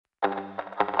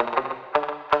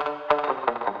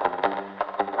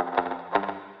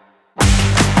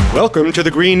Welcome to The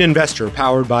Green Investor,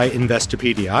 powered by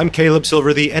Investopedia. I'm Caleb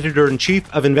Silver, the editor-in-chief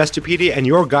of Investopedia and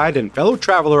your guide and fellow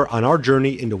traveler on our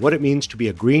journey into what it means to be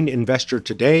a green investor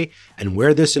today and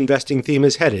where this investing theme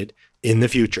is headed in the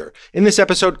future. In this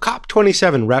episode,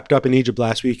 COP27 wrapped up in Egypt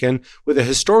last weekend with a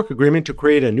historic agreement to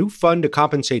create a new fund to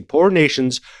compensate poor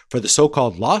nations for the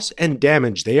so-called loss and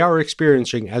damage they are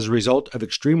experiencing as a result of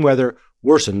extreme weather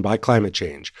worsened by climate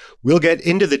change. We'll get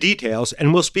into the details,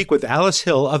 and we'll speak with Alice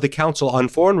Hill of the Council on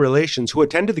Foreign Relations, who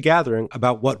attended the gathering,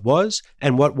 about what was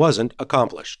and what wasn't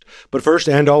accomplished. But first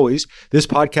and always, this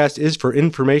podcast is for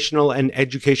informational and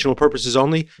educational purposes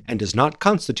only and does not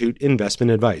constitute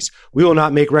investment advice. We will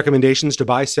not make recommendations to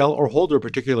buy, sell, or hold a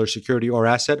particular security or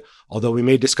asset, although we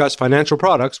may discuss financial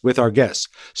products with our guests.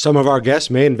 Some of our guests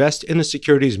may invest in the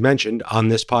securities mentioned on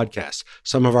this podcast.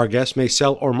 Some of our guests may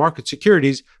sell or market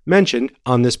securities mentioned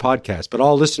on this podcast, but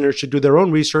all listeners should do their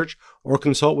own research or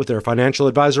consult with their financial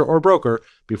advisor or broker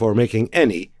before making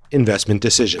any investment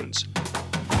decisions.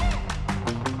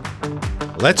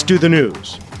 Let's do the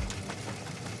news.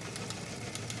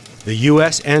 The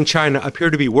U.S. and China appear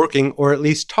to be working, or at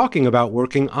least talking about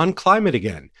working, on climate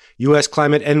again. U.S.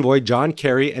 climate envoy John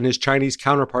Kerry and his Chinese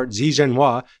counterpart Xi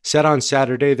Jinping said on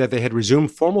Saturday that they had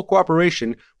resumed formal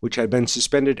cooperation, which had been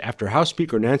suspended after House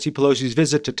Speaker Nancy Pelosi's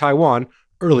visit to Taiwan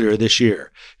earlier this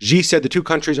year. Xi said the two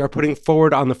countries are putting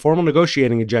forward on the formal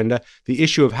negotiating agenda the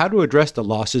issue of how to address the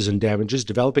losses and damages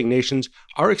developing nations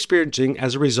are experiencing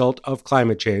as a result of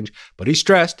climate change, but he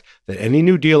stressed that any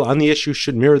new deal on the issue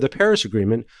should mirror the Paris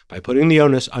Agreement by putting the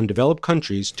onus on developed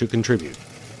countries to contribute.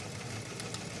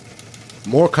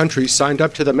 More countries signed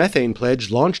up to the methane pledge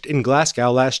launched in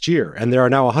Glasgow last year, and there are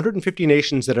now 150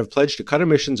 nations that have pledged to cut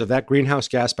emissions of that greenhouse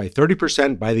gas by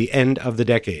 30% by the end of the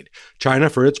decade. China,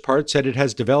 for its part, said it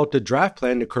has developed a draft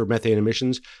plan to curb methane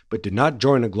emissions, but did not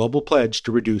join a global pledge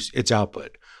to reduce its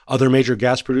output. Other major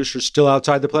gas producers still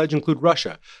outside the pledge include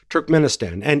Russia,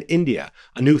 Turkmenistan, and India.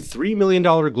 A new $3 million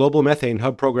global methane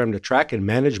hub program to track and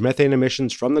manage methane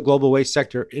emissions from the global waste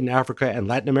sector in Africa and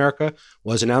Latin America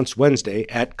was announced Wednesday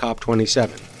at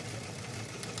COP27.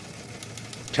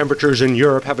 Temperatures in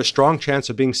Europe have a strong chance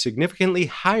of being significantly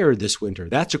higher this winter.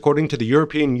 That's according to the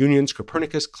European Union's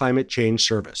Copernicus Climate Change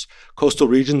Service. Coastal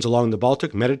regions along the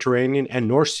Baltic, Mediterranean, and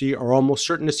North Sea are almost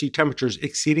certain to see temperatures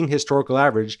exceeding historical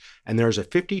average, and there is a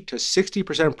 50 to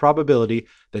 60% probability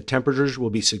that temperatures will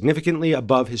be significantly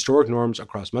above historic norms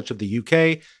across much of the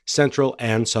UK, Central,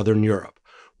 and Southern Europe.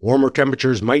 Warmer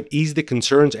temperatures might ease the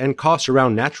concerns and costs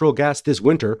around natural gas this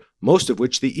winter, most of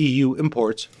which the EU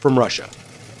imports from Russia.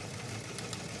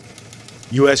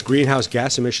 U.S. greenhouse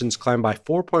gas emissions climbed by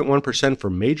 4.1% for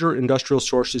major industrial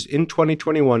sources in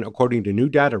 2021, according to new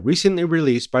data recently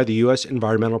released by the U.S.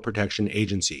 Environmental Protection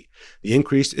Agency. The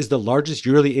increase is the largest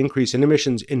yearly increase in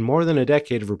emissions in more than a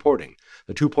decade of reporting.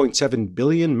 The 2.7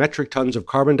 billion metric tons of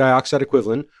carbon dioxide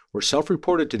equivalent were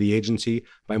self-reported to the agency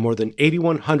by more than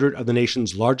 8,100 of the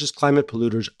nation's largest climate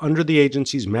polluters under the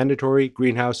agency's mandatory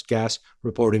greenhouse gas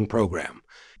reporting program.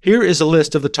 Here is a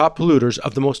list of the top polluters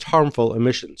of the most harmful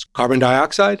emissions. Carbon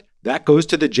dioxide, that goes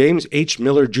to the James H.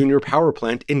 Miller Jr. power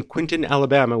plant in Quinton,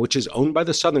 Alabama, which is owned by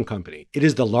the Southern Company. It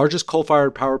is the largest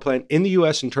coal-fired power plant in the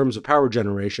U.S. in terms of power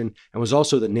generation and was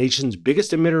also the nation's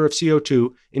biggest emitter of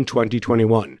CO2 in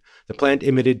 2021. The plant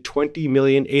emitted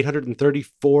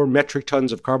 20,834 metric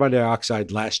tons of carbon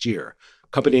dioxide last year.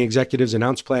 Company executives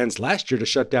announced plans last year to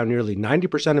shut down nearly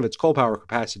 90% of its coal power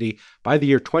capacity by the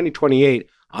year 2028,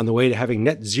 on the way to having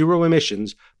net zero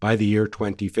emissions by the year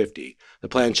 2050. The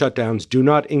planned shutdowns do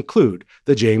not include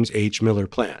the James H. Miller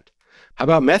plant. How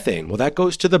about methane? Well, that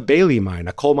goes to the Bailey mine,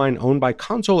 a coal mine owned by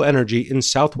Consol Energy in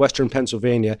southwestern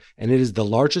Pennsylvania, and it is the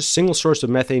largest single source of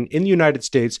methane in the United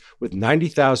States with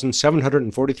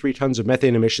 90,743 tons of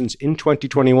methane emissions in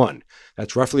 2021.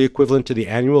 That's roughly equivalent to the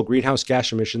annual greenhouse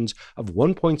gas emissions of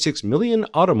 1.6 million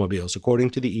automobiles,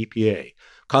 according to the EPA.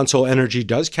 Consol Energy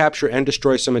does capture and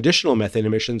destroy some additional methane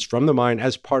emissions from the mine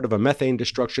as part of a methane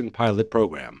destruction pilot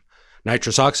program.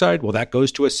 Nitrous oxide, well, that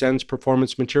goes to Ascend's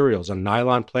Performance Materials, a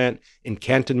nylon plant in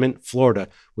Cantonment, Florida,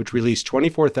 which released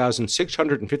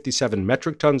 24,657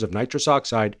 metric tons of nitrous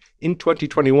oxide in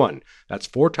 2021. That's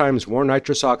 4 times more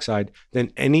nitrous oxide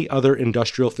than any other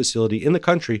industrial facility in the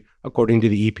country, according to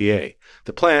the EPA.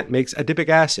 The plant makes adipic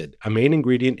acid, a main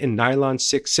ingredient in nylon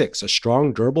 6,6, a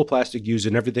strong, durable plastic used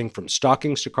in everything from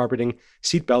stockings to carpeting,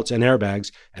 seatbelts, and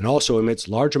airbags, and also emits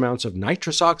large amounts of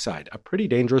nitrous oxide, a pretty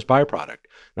dangerous byproduct.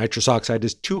 Nitrous oxide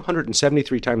is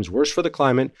 273 times worse for the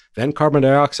climate than carbon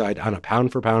dioxide on a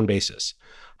pound-for-pound basis.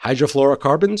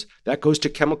 Hydrofluorocarbons, that goes to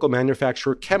chemical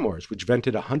manufacturer Chemours, which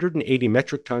vented 180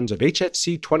 metric tons of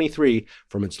HFC-23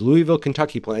 from its Louisville,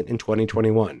 Kentucky plant in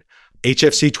 2021.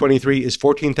 HFC 23 is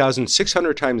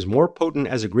 14,600 times more potent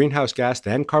as a greenhouse gas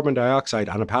than carbon dioxide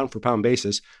on a pound-for-pound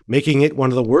basis, making it one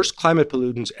of the worst climate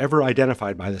pollutants ever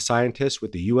identified by the scientists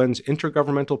with the UN's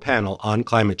Intergovernmental Panel on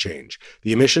Climate Change.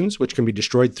 The emissions, which can be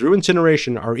destroyed through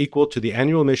incineration, are equal to the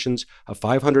annual emissions of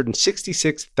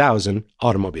 566,000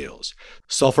 automobiles.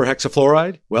 Sulfur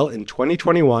hexafluoride? Well, in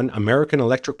 2021, American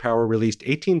Electric Power released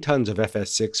 18 tons of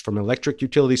FS6 from electric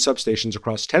utility substations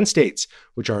across 10 states,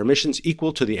 which are emissions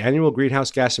equal to the annual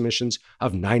greenhouse gas emissions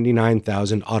of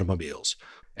 99,000 automobiles.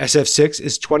 SF6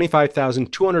 is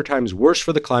 25,200 times worse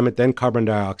for the climate than carbon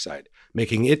dioxide,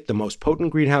 making it the most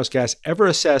potent greenhouse gas ever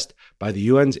assessed by the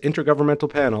UN's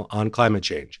Intergovernmental Panel on Climate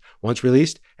Change. Once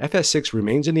released, FS6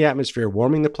 remains in the atmosphere,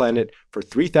 warming the planet for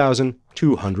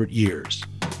 3,200 years.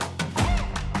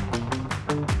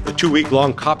 The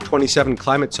 2-week-long COP27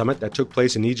 climate summit that took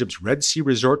place in Egypt's Red Sea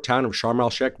resort town of Sharm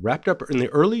el-Sheikh wrapped up in the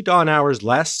early dawn hours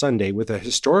last Sunday with a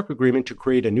historic agreement to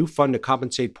create a new fund to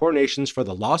compensate poor nations for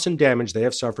the loss and damage they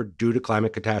have suffered due to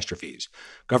climate catastrophes.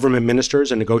 Government ministers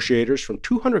and negotiators from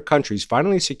 200 countries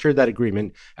finally secured that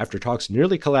agreement after talks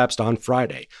nearly collapsed on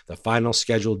Friday, the final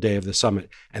scheduled day of the summit,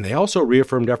 and they also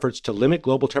reaffirmed efforts to limit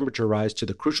global temperature rise to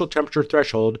the crucial temperature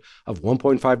threshold of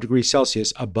 1.5 degrees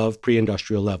Celsius above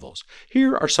pre-industrial levels.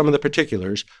 Here are some of the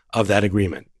particulars of that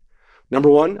agreement. Number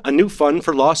one, a new fund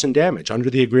for loss and damage. Under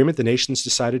the agreement, the nations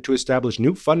decided to establish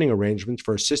new funding arrangements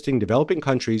for assisting developing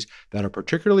countries that are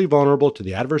particularly vulnerable to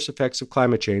the adverse effects of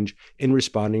climate change in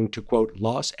responding to, quote,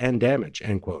 loss and damage,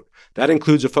 end quote. That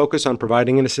includes a focus on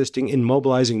providing and assisting in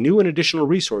mobilizing new and additional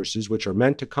resources which are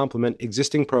meant to complement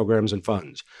existing programs and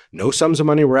funds. No sums of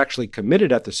money were actually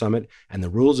committed at the summit, and the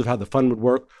rules of how the fund would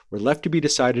work were left to be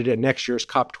decided at next year's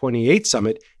COP28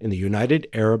 summit in the United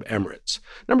Arab Emirates.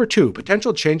 Number two,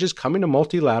 potential changes coming to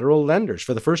multilateral lenders.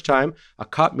 For the first time, a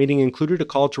COP meeting included a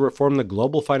call to reform the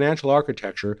global financial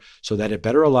architecture so that it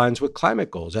better aligns with climate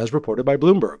goals, as reported by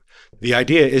Bloomberg. The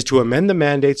idea is to amend the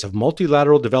mandates of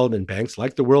multilateral development banks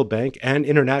like the World Bank and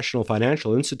international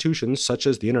financial institutions such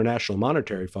as the International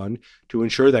Monetary Fund to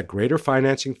ensure that greater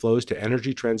financing flows to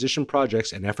energy transition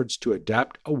projects and efforts to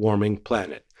adapt a warming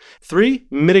planet. 3,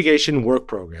 mitigation work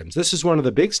programs. This is one of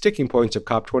the big sticking points of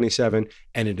COP27,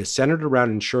 and it is centered around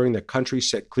ensuring that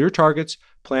countries set clear targets,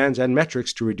 plans, and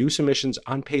metrics to reduce emissions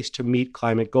on pace to meet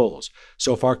climate goals.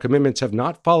 So far, commitments have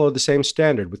not followed the same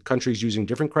standard, with countries using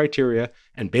different criteria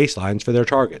and baselines for their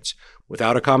targets.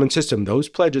 Without a common system, those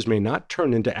pledges may not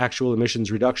turn into actual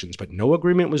emissions reductions, but no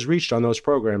agreement was reached on those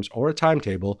programs or a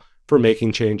timetable for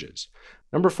making changes.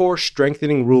 Number 4,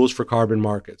 strengthening rules for carbon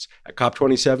markets. At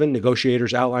COP27,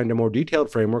 negotiators outlined a more detailed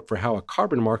framework for how a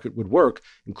carbon market would work,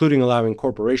 including allowing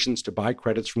corporations to buy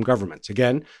credits from governments.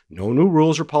 Again, no new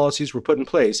rules or policies were put in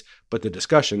place, but the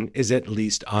discussion is at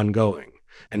least ongoing.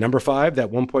 And number 5,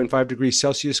 that 1.5 degrees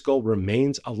Celsius goal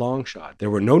remains a long shot. There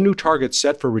were no new targets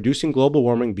set for reducing global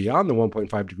warming beyond the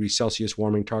 1.5 degrees Celsius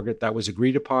warming target that was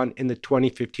agreed upon in the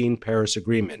 2015 Paris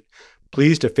Agreement.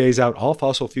 Pleased to phase out all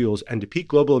fossil fuels and to peak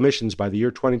global emissions by the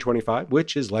year 2025,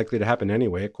 which is likely to happen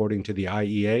anyway, according to the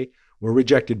IEA, were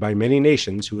rejected by many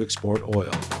nations who export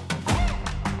oil.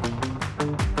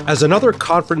 As another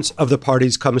conference of the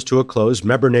parties comes to a close,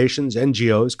 member nations,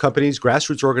 NGOs, companies,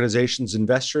 grassroots organizations,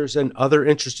 investors, and other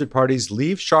interested parties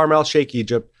leave Sharm el-Sheikh,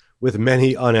 Egypt, with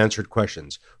many unanswered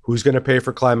questions. Who's going to pay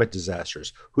for climate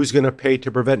disasters? Who's going to pay to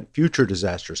prevent future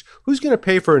disasters? Who's going to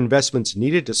pay for investments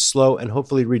needed to slow and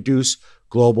hopefully reduce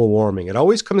global warming? It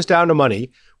always comes down to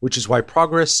money, which is why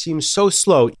progress seems so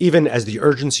slow, even as the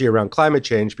urgency around climate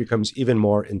change becomes even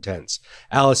more intense.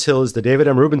 Alice Hill is the David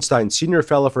M. Rubenstein Senior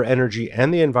Fellow for Energy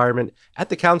and the Environment at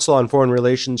the Council on Foreign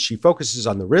Relations. She focuses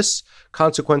on the risks,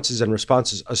 consequences, and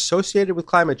responses associated with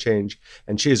climate change,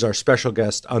 and she is our special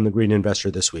guest on The Green Investor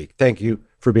this week. Thank you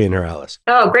for being here, Alice.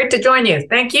 Oh, great to join you.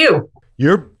 Thank you.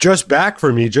 You're just back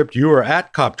from Egypt. You were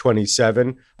at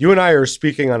COP27. You and I are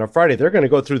speaking on a Friday. They're going to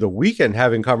go through the weekend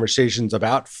having conversations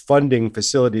about funding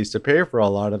facilities to pay for a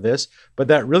lot of this, but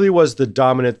that really was the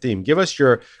dominant theme. Give us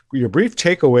your brief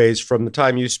takeaways from the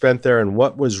time you spent there and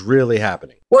what was really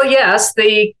happening. Well, yes,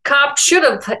 the COP should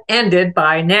have ended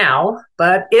by now,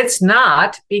 but it's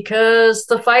not, because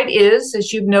the fight is,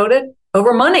 as you've noted,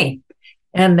 over money.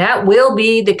 And that will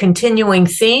be the continuing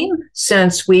theme,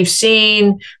 since we've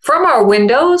seen from our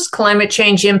windows climate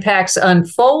change impacts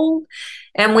unfold.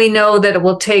 And we know that it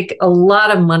will take a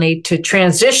lot of money to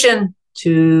transition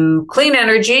to clean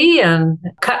energy and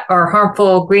cut our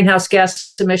harmful greenhouse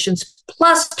gas emissions,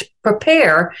 plus to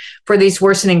prepare for these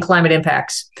worsening climate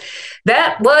impacts.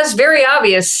 That was very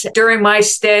obvious during my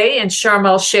stay in Sharm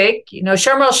el-Sheikh.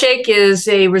 Sharm el-Sheikh is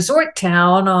a resort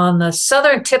town on the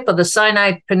southern tip of the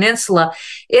Sinai Peninsula.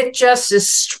 It just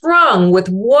is strung with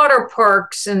water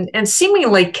parks and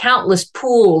seemingly countless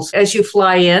pools as you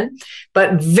fly in,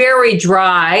 but very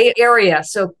dry area.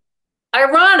 So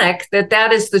ironic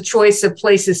that is the choice of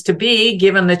places to be,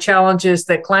 given the challenges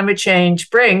that climate change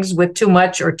brings with too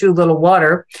much or too little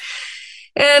water.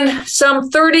 And some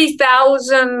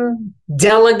 30,000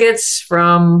 delegates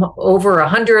from over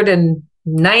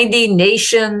 190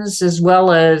 nations, as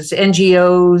well as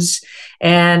NGOs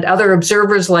and other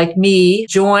observers like me,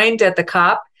 joined at the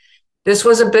COP. This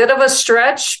was a bit of a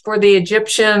stretch for the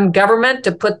Egyptian government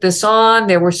to put this on.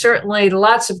 There were certainly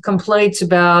lots of complaints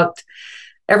about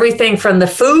everything from the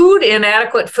food,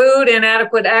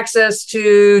 inadequate access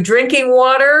to drinking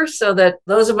water, so that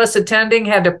those of us attending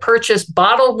had to purchase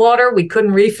bottled water. We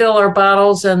couldn't refill our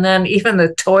bottles, and then even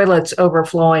the toilets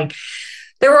overflowing.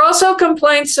 There were also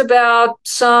complaints about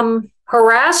some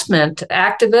harassment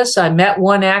activists. I met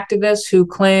one activist who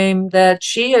claimed that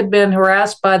she had been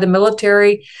harassed by the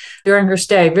military during her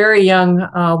stay. Very young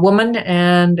woman,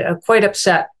 and quite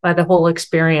upset by the whole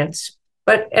experience.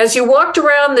 But as you walked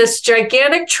around this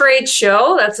gigantic trade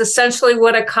show, that's essentially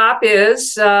what a COP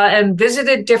is, and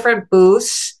visited different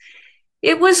booths,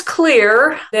 it was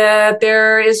clear that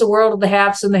there is a world of the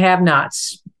haves and the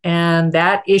have-nots. And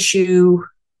that issue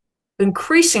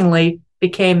increasingly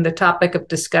became the topic of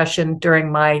discussion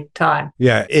during my time.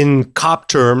 Yeah, in COP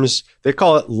terms, they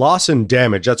call it loss and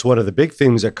damage. That's one of the big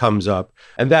themes that comes up.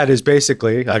 And that is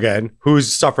basically, again,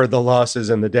 who's suffered the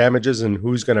losses and the damages and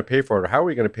who's going to pay for it, or how are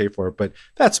we going to pay for it? But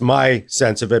that's my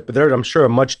sense of it. But there's, I'm sure, a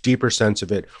much deeper sense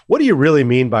of it. What do you really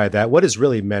mean by that? What is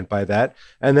really meant by that?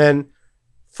 And then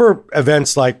for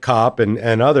events like COP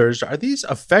and others, are these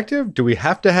effective? Do we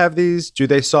have to have these? Do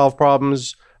they solve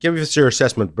problems? Give us your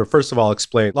assessment, but first of all,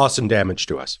 explain loss and damage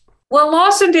to us. Well,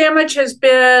 loss and damage has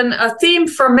been a theme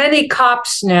for many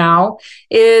COPs now.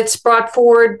 It's brought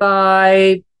forward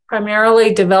by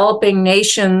primarily developing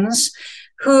nations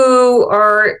who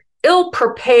are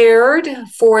ill-prepared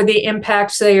for the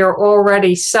impacts they are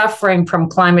already suffering from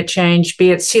climate change, be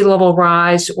it sea level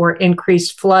rise or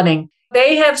increased flooding.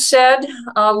 They have said,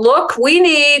 look, we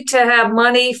need to have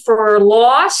money for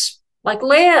loss, like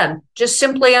land, just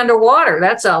simply underwater.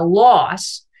 That's a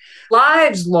loss.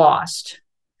 Lives lost,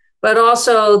 but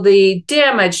also the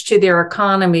damage to their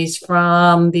economies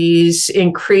from these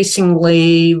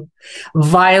increasingly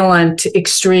violent,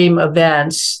 extreme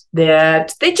events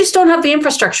that they just don't have the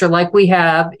infrastructure like we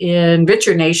have in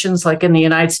richer nations, like in the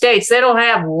United States. They don't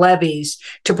have levees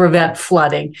to prevent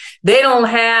flooding. They don't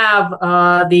have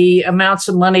the amounts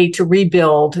of money to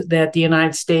rebuild that the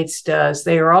United States does.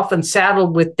 They are often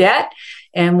saddled with debt.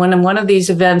 And when one of these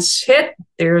events hit,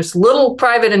 there's little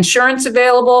private insurance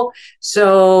available.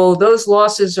 So those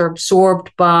losses are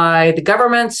absorbed by the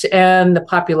governments and the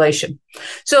population.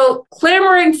 So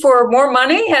clamoring for more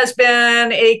money has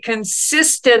been a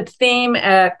consistent theme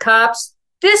at COPs.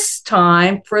 This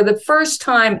time, for the first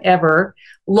time ever,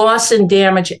 loss and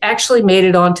damage actually made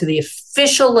it onto the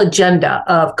official agenda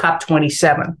of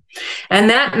COP27. And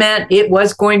that meant it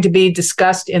was going to be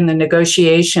discussed in the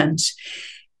negotiations.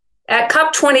 At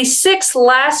COP26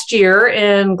 last year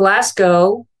in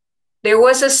Glasgow, there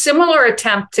was a similar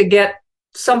attempt to get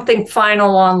something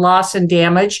final on loss and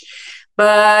damage.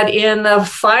 But in the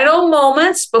final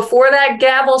moments before that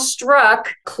gavel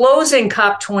struck, closing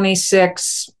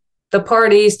COP26, the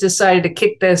parties decided to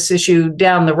kick this issue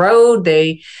down the road.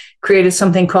 They created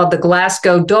something called the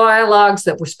Glasgow Dialogues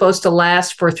that were supposed to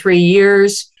last for 3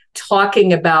 years,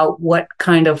 talking about what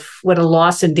a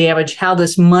loss and damage, how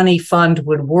this money fund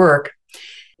would work.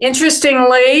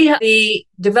 Interestingly, the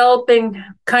developing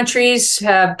countries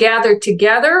have gathered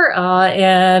together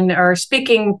and are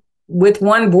speaking with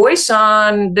one voice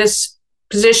on this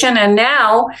position. And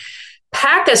now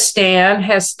Pakistan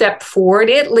has stepped forward.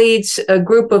 It leads a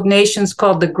group of nations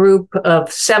called the Group of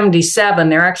 77.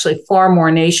 There are actually far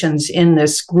more nations in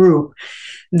this group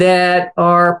that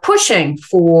are pushing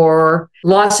for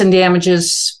loss and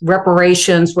damages,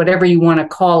 reparations, whatever you want to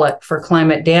call it, for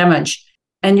climate damage.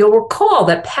 And you'll recall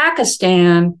that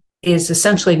Pakistan is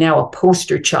essentially now a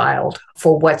poster child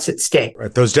for what's at stake.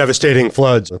 Right, those devastating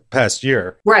floods of the past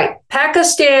year. Right.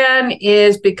 Pakistan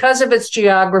is, because of its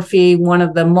geography, one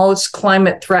of the most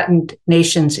climate-threatened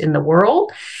nations in the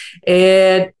world.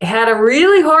 It had a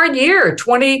really hard year.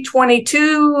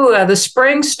 2022, the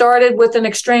spring started with an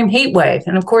extreme heat wave.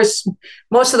 And of course,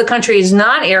 most of the country is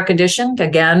not air conditioned.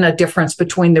 Again, a difference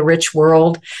between the rich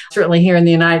world, certainly here in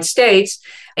the United States.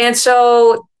 And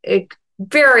so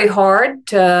very hard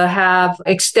to have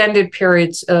extended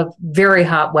periods of very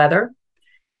hot weather.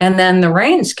 And then the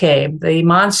rains came, the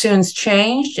monsoons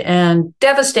changed, and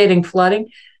devastating flooding.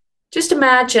 Just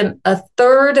imagine a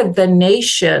third of the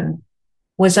nation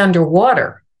was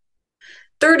underwater.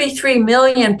 33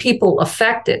 million people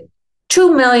affected,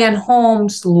 2 million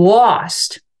homes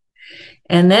lost,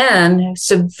 and then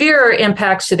severe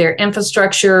impacts to their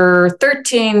infrastructure,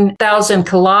 13,000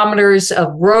 kilometers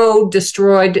of road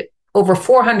destroyed, over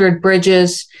 400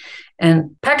 bridges.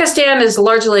 And Pakistan is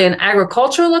largely an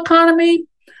agricultural economy.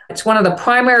 It's one of the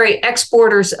primary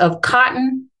exporters of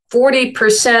cotton.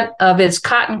 40% of its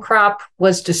cotton crop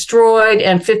was destroyed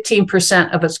and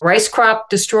 15% of its rice crop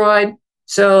destroyed.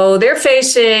 So they're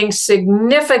facing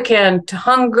significant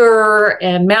hunger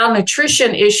and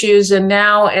malnutrition issues. And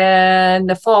now in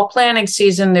the fall planting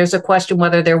season, there's a question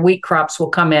whether their wheat crops will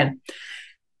come in.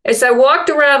 As I walked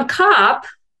around COP,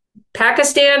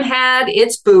 Pakistan had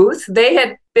its booth. They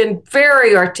had been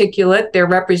very articulate, their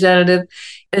representative,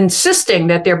 insisting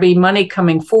that there be money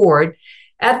coming forward.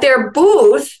 At their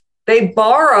booth, they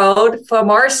borrowed from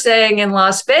our saying in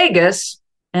Las Vegas,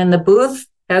 and the booth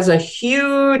has a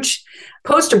huge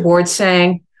poster board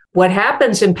saying, what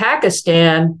happens in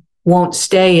Pakistan won't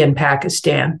stay in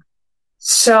Pakistan.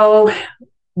 So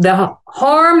the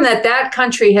harm that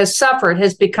country has suffered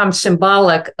has become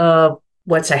symbolic of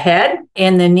what's ahead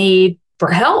and the need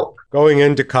for help. Going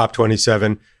into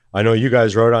COP27, I know you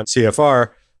guys wrote on CFR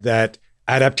that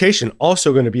adaptation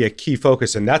also going to be a key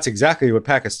focus, and that's exactly what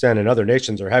Pakistan and other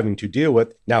nations are having to deal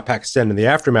with. Now, Pakistan in the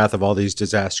aftermath of all these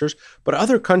disasters, but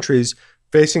other countries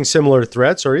facing similar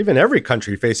threats, or even every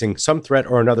country facing some threat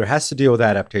or another, has to deal with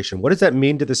adaptation. What does that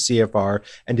mean to the CFR?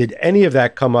 And did any of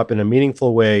that come up in a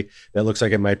meaningful way that looks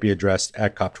like it might be addressed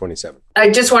at COP27? I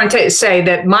just want to say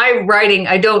that my writing,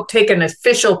 I don't take an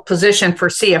official position for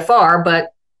CFR,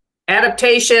 but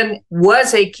adaptation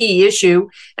was a key issue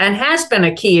and has been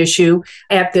a key issue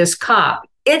at this COP.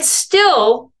 It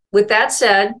still, with that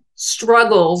said,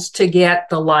 struggles to get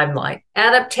the limelight.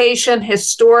 Adaptation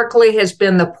historically has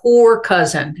been the poor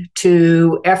cousin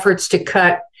to efforts to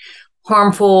cut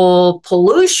harmful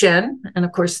pollution. And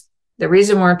of course, the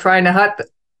reason we're trying to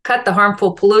cut the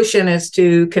harmful pollution is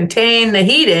to contain the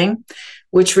heating,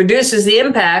 which reduces the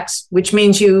impacts, which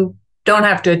means you don't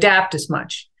have to adapt as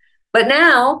much. But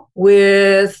now,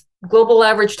 with global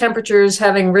average temperatures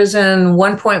having risen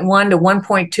 1.1 to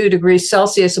 1.2 degrees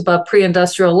Celsius above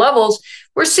pre-industrial levels,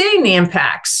 we're seeing the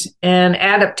impacts. And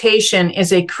adaptation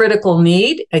is a critical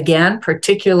need, again,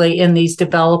 particularly in these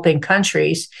developing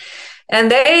countries.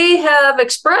 And they have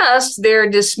expressed their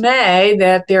dismay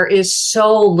that there is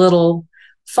so little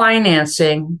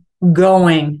financing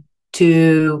going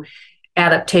to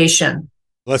adaptation.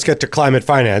 Let's get to climate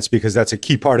finance, because that's a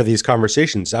key part of these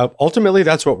conversations. Ultimately,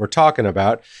 that's what we're talking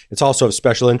about. It's also of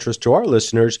special interest to our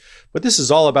listeners, but this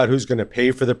is all about who's going to pay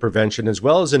for the prevention as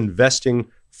well as investing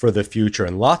for the future.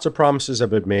 And lots of promises have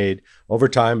been made over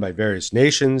time by various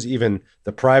nations, even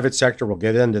the private sector. We'll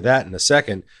get into that in a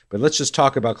second. But let's just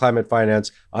talk about climate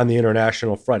finance on the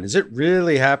international front. Is it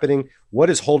really happening? What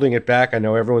is holding it back? I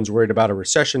know everyone's worried about a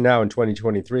recession now in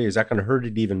 2023. Is that going to hurt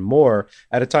it even more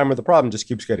at a time where the problem just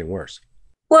keeps getting worse?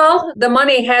 Well, the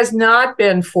money has not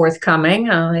been forthcoming.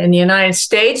 In the United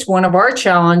States, one of our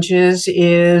challenges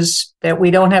is that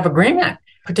we don't have agreement,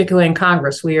 particularly in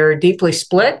Congress. We are deeply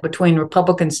split between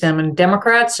Republicans and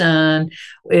Democrats, and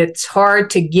it's hard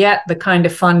to get the kind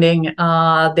of funding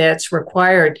that's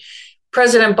required.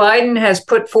 President Biden has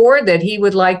put forward that he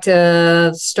would like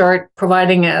to start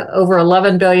providing over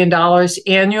 $11 billion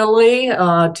annually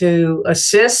to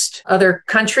assist other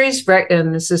countries.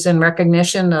 And this is in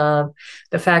recognition of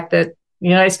the fact that the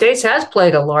United States has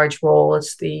played a large role.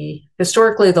 It's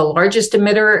historically the largest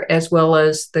emitter, as well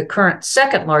as the current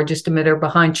second largest emitter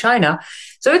behind China.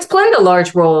 So it's played a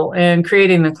large role in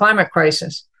creating the climate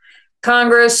crisis.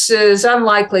 Congress is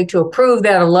unlikely to approve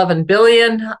that $11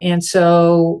 billion. And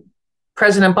so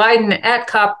President Biden at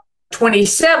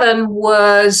COP27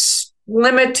 was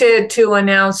limited to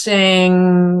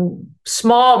announcing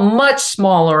much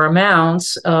smaller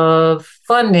amounts of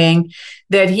funding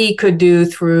that he could do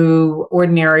through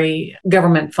ordinary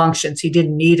government functions. He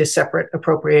didn't need a separate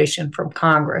appropriation from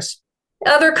Congress.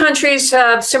 Other countries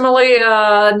have similarly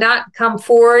not come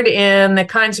forward in the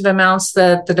kinds of amounts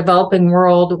that the developing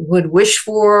world would wish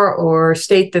for or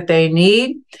state that they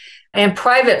need. And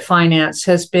private finance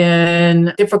has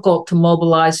been difficult to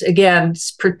mobilize. Again,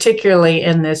 particularly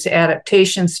in this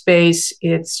adaptation space,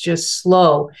 it's just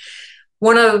slow.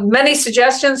 One of many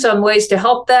suggestions on ways to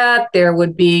help that, there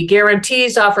would be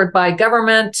guarantees offered by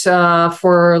government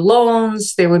for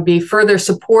loans. There would be further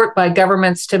support by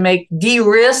governments to make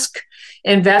de-risk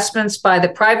investments by the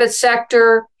private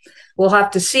sector. We'll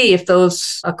have to see if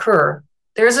those occur.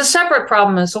 There's a separate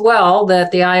problem as well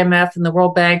that the IMF and the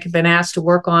World Bank have been asked to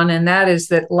work on, and that is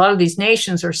that a lot of these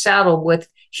nations are saddled with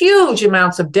huge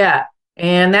amounts of debt.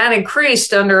 And that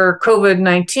increased under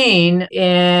COVID-19,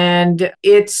 and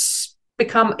it's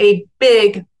become a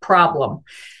big problem.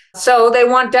 So they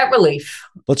want debt relief.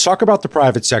 Let's talk about the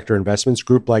private sector investments.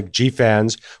 Group like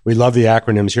GFANZ, we love the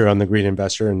acronyms here on The Green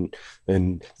Investor,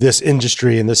 and this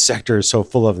industry and this sector is so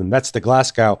full of them. That's the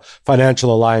Glasgow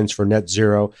Financial Alliance for Net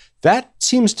Zero.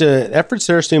 Efforts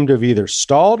there seem to have either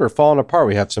stalled or fallen apart.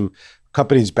 We have some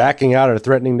companies backing out or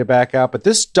threatening to back out, but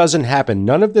this doesn't happen.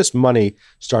 None of this money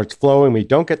starts flowing. We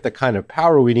don't get the kind of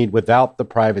power we need without the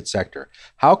private sector.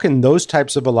 How can those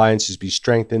types of alliances be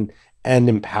strengthened and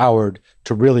empowered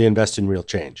to really invest in real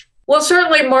change? Well,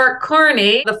 certainly Mark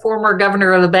Carney, the former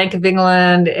governor of the Bank of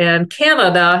England and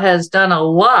Canada, has done a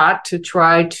lot to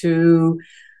try to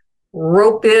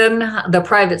rope in the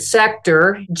private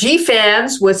sector.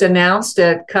 GFANZ was announced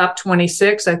at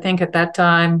COP26. I think at that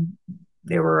time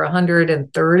there were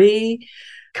 130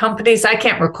 companies. I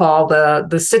can't recall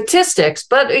the statistics,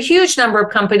 but a huge number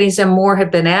of companies and more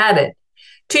have been added.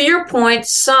 To your point,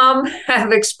 some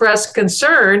have expressed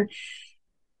concern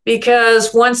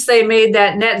because once they made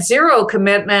that net zero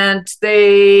commitment,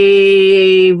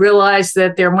 they realized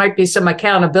that there might be some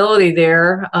accountability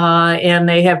there, and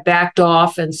they have backed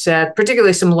off and said,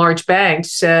 particularly some large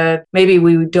banks said, maybe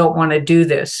we don't want to do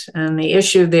this. And the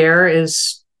issue there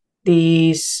is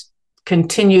these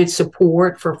continued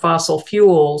support for fossil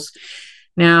fuels.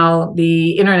 Now,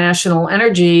 the International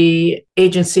Energy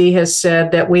Agency has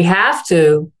said that we have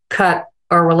to cut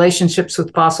our relationships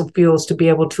with fossil fuels to be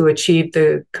able to achieve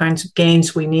the kinds of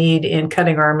gains we need in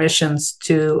cutting our emissions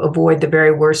to avoid the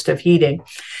very worst of heating.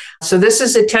 So this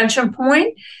is a tension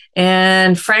point.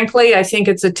 And frankly, I think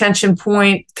it's a tension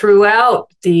point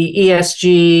throughout the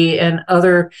ESG and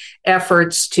other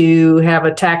efforts to have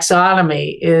a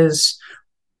taxonomy is,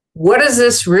 what does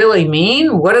this really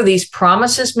mean? What do these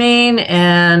promises mean?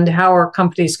 And how are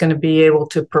companies going to be able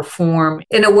to perform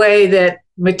in a way that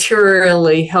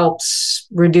materially helps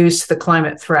reduce the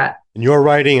climate threat? In your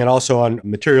writing and also on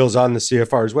materials on the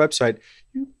CFR's website,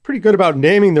 you're pretty good about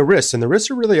naming the risks. And the risks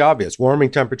are really obvious.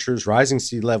 Warming temperatures, rising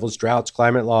sea levels, droughts,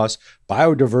 climate loss,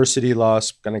 biodiversity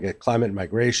loss, going to get climate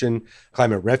migration,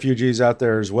 climate refugees out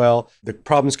there as well. The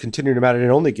problems continue to matter and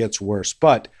it only gets worse.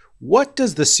 But what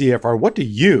does the CFR, what do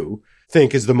you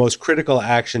think is the most critical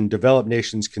action developed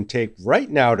nations can take right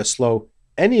now to slow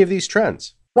any of these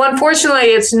trends? Well, unfortunately,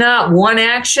 it's not one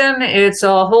action. It's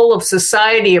a whole of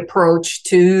society approach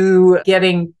to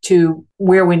getting to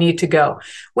where we need to go.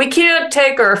 We can't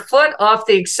take our foot off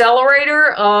the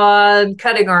accelerator on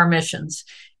cutting our emissions.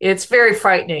 It's very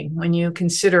frightening when you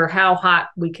consider how hot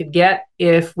we could get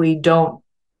if we don't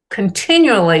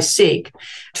continually seek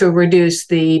to reduce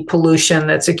the pollution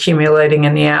that's accumulating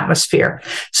in the atmosphere.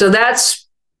 So that's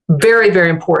very, very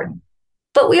important.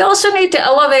 But we also need to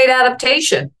elevate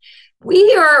adaptation.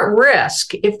 We are at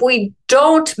risk if we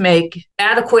don't make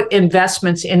adequate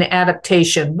investments in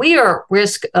adaptation. We are at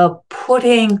risk of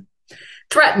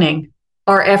threatening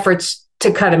our efforts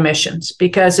to cut emissions,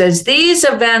 because as these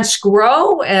events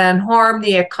grow and harm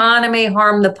the economy,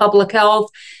 harm the public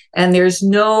health, and there's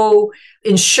no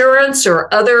insurance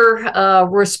or other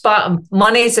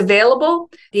monies available,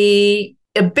 the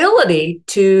ability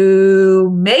to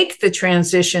make the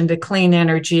transition to clean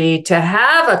energy, to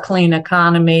have a clean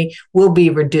economy, will be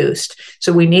reduced.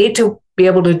 So we need to be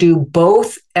able to do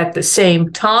both at the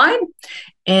same time.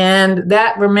 And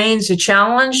that remains a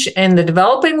challenge in the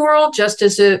developing world, just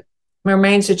as it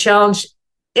remains a challenge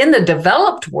in the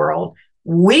developed world.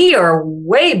 We are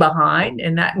way behind,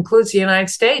 and that includes the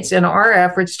United States, in our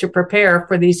efforts to prepare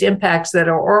for these impacts that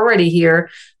are already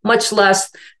here, much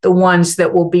less the ones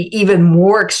that will be even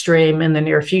more extreme in the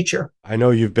near future. I know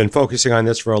you've been focusing on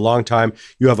this for a long time.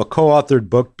 You have a co-authored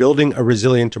book, Building a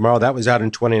Resilient Tomorrow. That was out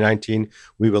in 2019.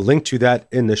 We will link to that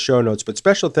in the show notes. But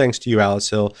special thanks to you,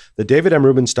 Alice Hill, the David M.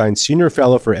 Rubenstein Senior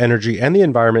Fellow for Energy and the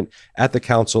Environment at the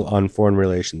Council on Foreign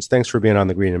Relations. Thanks for being on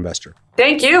The Green Investor.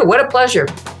 Thank you. What a pleasure.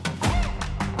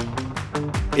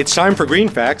 It's time for Green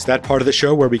Facts, that part of the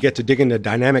show where we get to dig into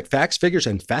dynamic facts, figures,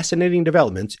 and fascinating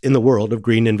developments in the world of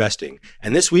green investing.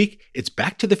 And this week, it's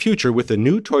back to the future with the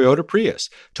new Toyota Prius.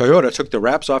 Toyota took the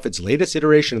wraps off its latest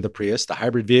iteration of the Prius, the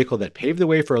hybrid vehicle that paved the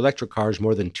way for electric cars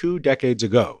more than 2 decades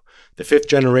ago. The fifth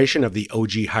generation of the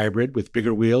OG hybrid, with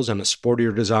bigger wheels and a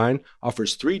sportier design,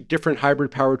 offers 3 different hybrid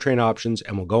powertrain options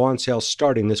and will go on sale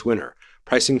starting this winter.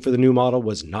 Pricing for the new model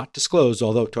was not disclosed,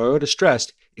 although Toyota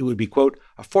stressed it would be, quote,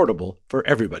 affordable for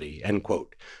everybody, end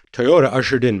quote. Toyota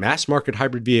ushered in mass-market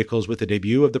hybrid vehicles with the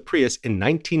debut of the Prius in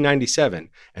 1997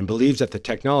 and believes that the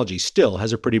technology still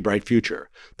has a pretty bright future.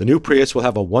 The new Prius will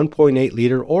have a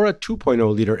 1.8-liter or a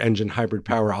 2.0-liter engine hybrid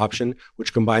power option,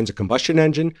 which combines a combustion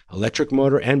engine, electric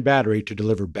motor, and battery to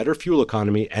deliver better fuel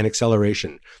economy and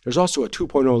acceleration. There's also a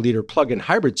 2.0-liter plug-in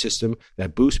hybrid system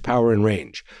that boosts power and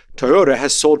range. Toyota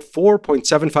has sold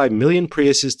 4.75 million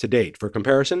Priuses to date. For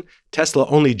comparison, Tesla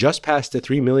only just passed the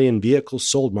 3 million vehicles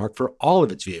sold mark for all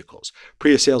of its vehicles.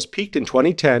 Prius sales peaked in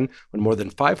 2010 when more than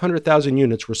 500,000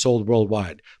 units were sold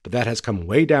worldwide, but that has come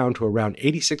way down to around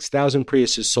 86,000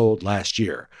 Priuses sold last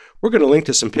year. We're going to link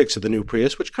to some pics of the new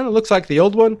Prius, which kind of looks like the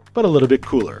old one, but a little bit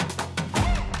cooler.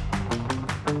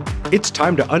 It's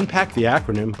time to unpack the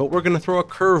acronym, but we're going to throw a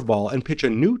curveball and pitch a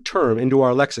new term into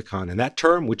our lexicon, and that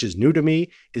term, which is new to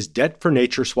me, is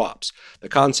debt-for-nature swaps. The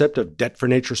concept of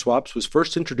debt-for-nature swaps was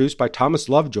first introduced by Thomas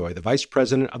Lovejoy, the vice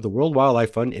president of the World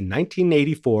Wildlife Fund, in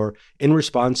 1984 in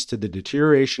response to the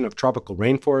deterioration of tropical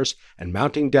rainforests and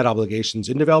mounting debt obligations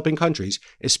in developing countries,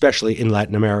 especially in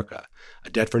Latin America. A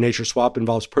debt-for-nature swap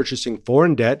involves purchasing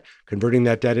foreign debt, converting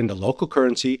that debt into local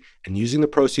currency, and using the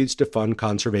proceeds to fund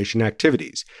conservation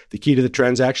activities. The key to the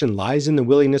transaction lies in the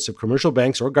willingness of commercial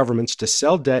banks or governments to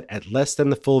sell debt at less than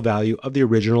the full value of the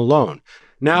original loan.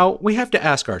 Now, we have to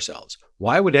ask ourselves,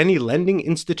 why would any lending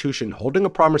institution holding a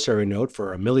promissory note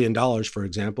for $1 million, for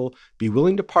example, be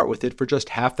willing to part with it for just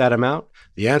half that amount?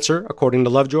 The answer, according to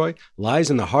Lovejoy,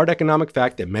 lies in the hard economic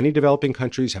fact that many developing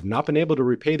countries have not been able to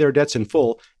repay their debts in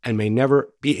full and may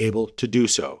never be able to do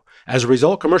so. As a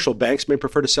result, commercial banks may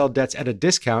prefer to sell debts at a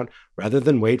discount rather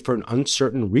than wait for an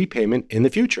uncertain repayment in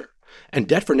the future. And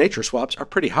debt-for-nature swaps are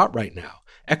pretty hot right now.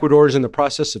 Ecuador is in the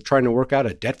process of trying to work out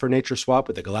a debt-for-nature swap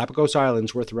with the Galapagos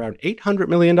Islands worth around $800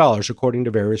 million, according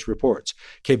to various reports.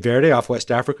 Cape Verde off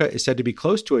West Africa is said to be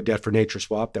close to a debt-for-nature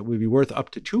swap that would be worth up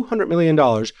to $200 million,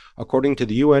 according to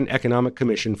the UN Economic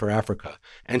Commission for Africa.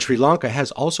 And Sri Lanka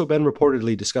has also been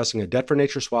reportedly discussing a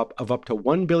debt-for-nature swap of up to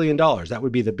 $1 billion. That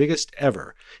would be the biggest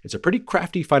ever. It's a pretty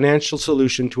crafty financial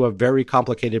solution to a very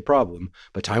complicated problem,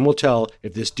 but time will tell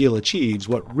if this deal achieves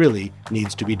what really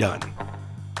needs to be done.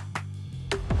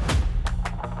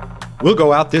 We'll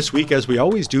go out this week, as we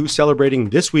always do,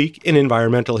 celebrating This Week in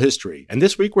Environmental History. And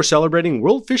this week we're celebrating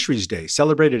World Fisheries Day,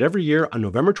 celebrated every year on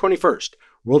November 21st.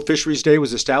 World Fisheries Day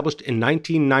was established in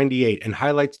 1998 and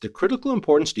highlights the critical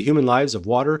importance to human lives of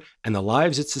water and the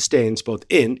lives it sustains both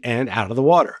in and out of the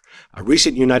water. A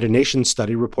recent United Nations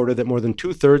study reported that more than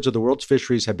 2/3 of the world's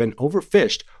fisheries have been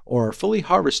overfished or are fully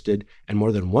harvested, and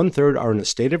more than 1/3 are in a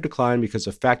state of decline because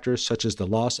of factors such as the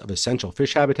loss of essential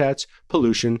fish habitats,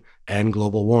 pollution, and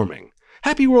global warming.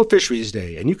 Happy World Fisheries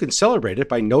Day, and you can celebrate it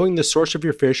by knowing the source of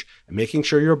your fish and making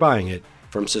sure you're buying it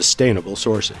from sustainable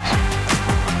sources.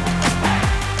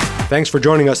 Thanks for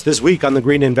joining us this week on The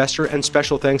Green Investor, and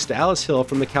special thanks to Alice Hill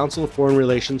from the Council of Foreign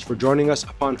Relations for joining us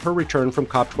upon her return from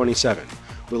COP27.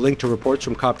 We'll link to reports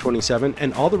from COP27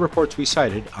 and all the reports we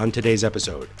cited on today's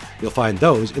episode. You'll find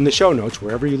those in the show notes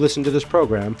wherever you listen to this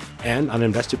program and on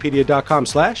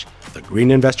Investopedia.com/The Green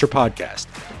Investor Podcast,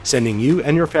 sending you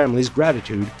and your families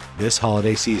gratitude this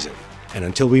holiday season. And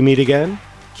until we meet again,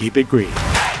 keep it green.